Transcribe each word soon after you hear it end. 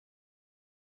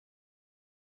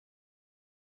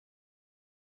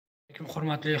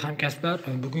Hurmatli hamkasblar,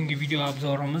 bugungi video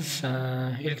obzorimiz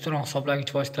elektron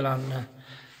hisoblagich vositalarini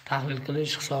tahlil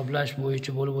qilish, hisoblash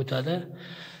bo'yicha bo'lib o'tadi.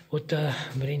 O'ta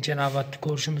birinchi navbatda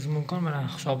ko'rishimiz mumkin. Mana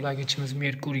hisoblagichimiz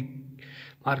Merkuriy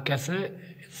markasi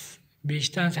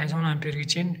 5 dan 80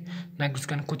 ampergacha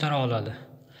nagruzkani ko'tara oladi.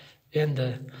 Endi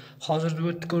hozir bu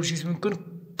yerda ko'rishingiz mumkin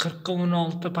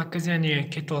 40-16 pokazaniya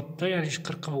ketyapti, ya'ni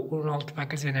 40-16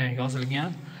 pokazaniya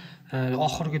yozilgan.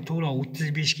 Oxirgi to'lov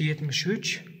 35 ga 73.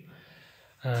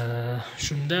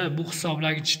 Shunda bu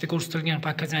hisoblagichda ko'rsatilgan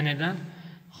pokazaniyadan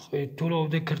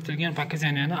to'lovda kiritilgan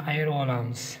pokazaniyani ayirib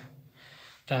olamiz.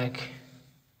 Tak.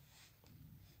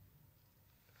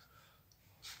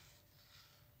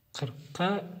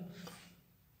 40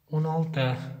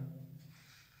 16.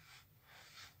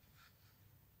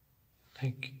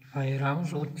 Tak, ayiramiz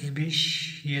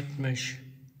 35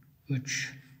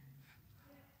 73.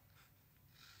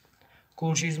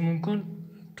 Ko'rishingiz mumkin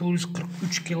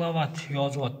 443 kilovat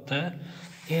yozyapti.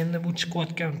 Endi bu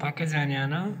chiqayotgan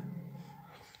pokazaniyani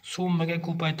summaga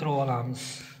ko'paytirib olamiz.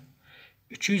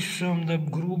 300 so'm deb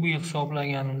grubiy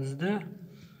hisoblaganimizda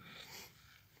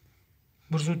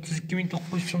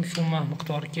 132.900 so'm summa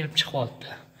miqdori kelib chiqyapti.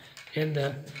 Endi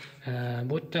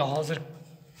bu yerda hozir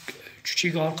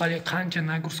chuchik orqali qancha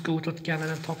nagruzka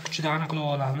o'tayotganini tok kuchida aniqlab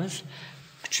olamiz.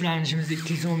 Kuchlanishimiz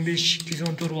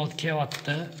 215-214 volt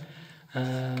kelyapti.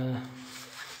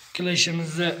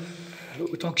 Klashimizda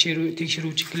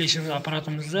tekshiruvchi klashimiz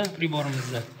apparatimizda,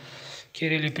 priborimizda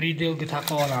kerakli predelga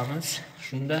taqib olamiz.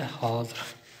 Shunda hozir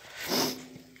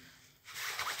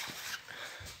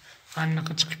aniq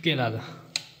chiqib keladi.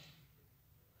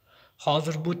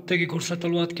 Hozir bu yerdagi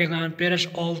ko'rsatilayotgan amperaj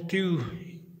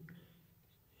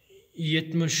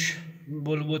 670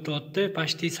 bo'lib o'tyapti,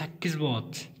 pashti 8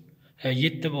 volt.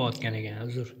 7 bo'layotgan ekan,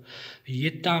 uzr.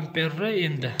 7 amperni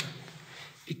endi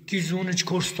 213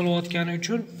 ko'rsatilayotgani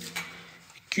uchun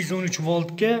 213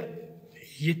 voltga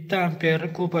 7 amperni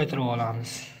ko'paytirib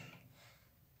olamiz.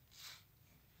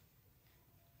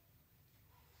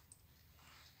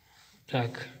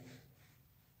 Tak.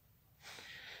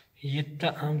 7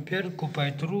 amper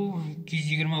ko'paytiruv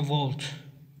 220 volt.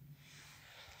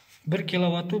 1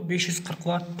 kilovat 540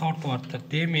 watt tortyapti.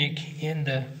 Demak,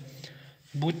 endi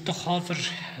bu yerda hozir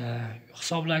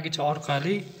hisoblagich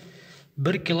orqali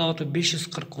 1 kilovat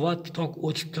 540 watt tok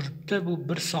o'tib turibdi. Bu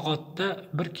 1 soatda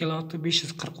 1 kilovat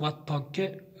 540 watt tokka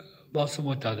bosib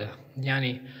o'tadi.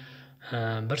 Ya'ni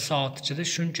 1 soat ichida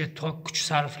shuncha tok kuch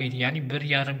sarflaydi, ya'ni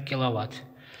 1,5 kilovat.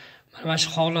 Mana shu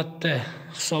holatda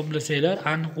hisoblasanglar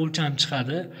aniq o'lcham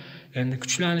chiqadi. Endi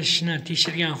kuchlanishini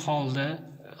tekshirgan holda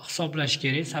hisoblash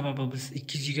kerak, sababi biz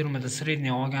 220 da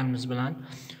sredniy olganimiz bilan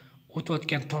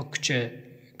o'tayotgan tok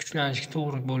kuchlanishi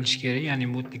to'g'ri bo'lishi kerak. Ya'ni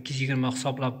bu 220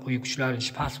 hisoblab qo'yib kuchlanish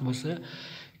past bo'lsa,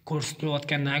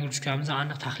 ko'rsatilayotgan nagruzkamizni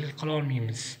aniq tahlil qila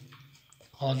olmaymiz.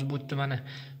 Hozir bu yerda mana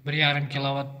 1,5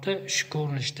 kilovatda shu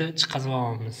ko'rinishda chiqazib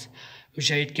olamiz.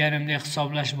 O'sha aytganimdek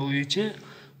hisoblash bo'yicha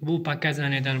bu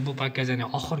pokazaniyadan bu pokazaniya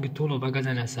oxirgi to'lov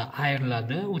pokazaniyasi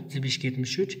ayriladi 35 ga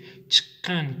 73,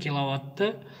 chiqqan kilovatda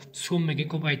summaga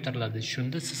ko'paytiriladi.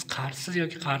 Shunda siz qarzsiz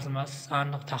yoki qarzimasiz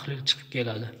aniq tahlil chiqib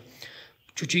keladi.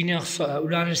 Chuchikning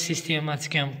ulanish sistemasi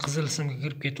ham qizil simga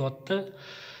kirib ketyapti.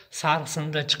 Sariq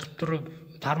simda chiqib turib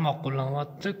tarmoq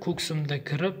qo'llanyapti. Ko'k simda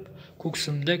kirib, ko'k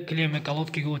simda klema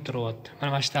kolodkaga o'tiryapti.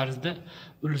 Mana shu tarzda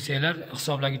ulusanglar,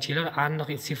 hisoblagichlar aniq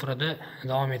sifrada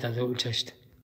davom etadi o'lchashda.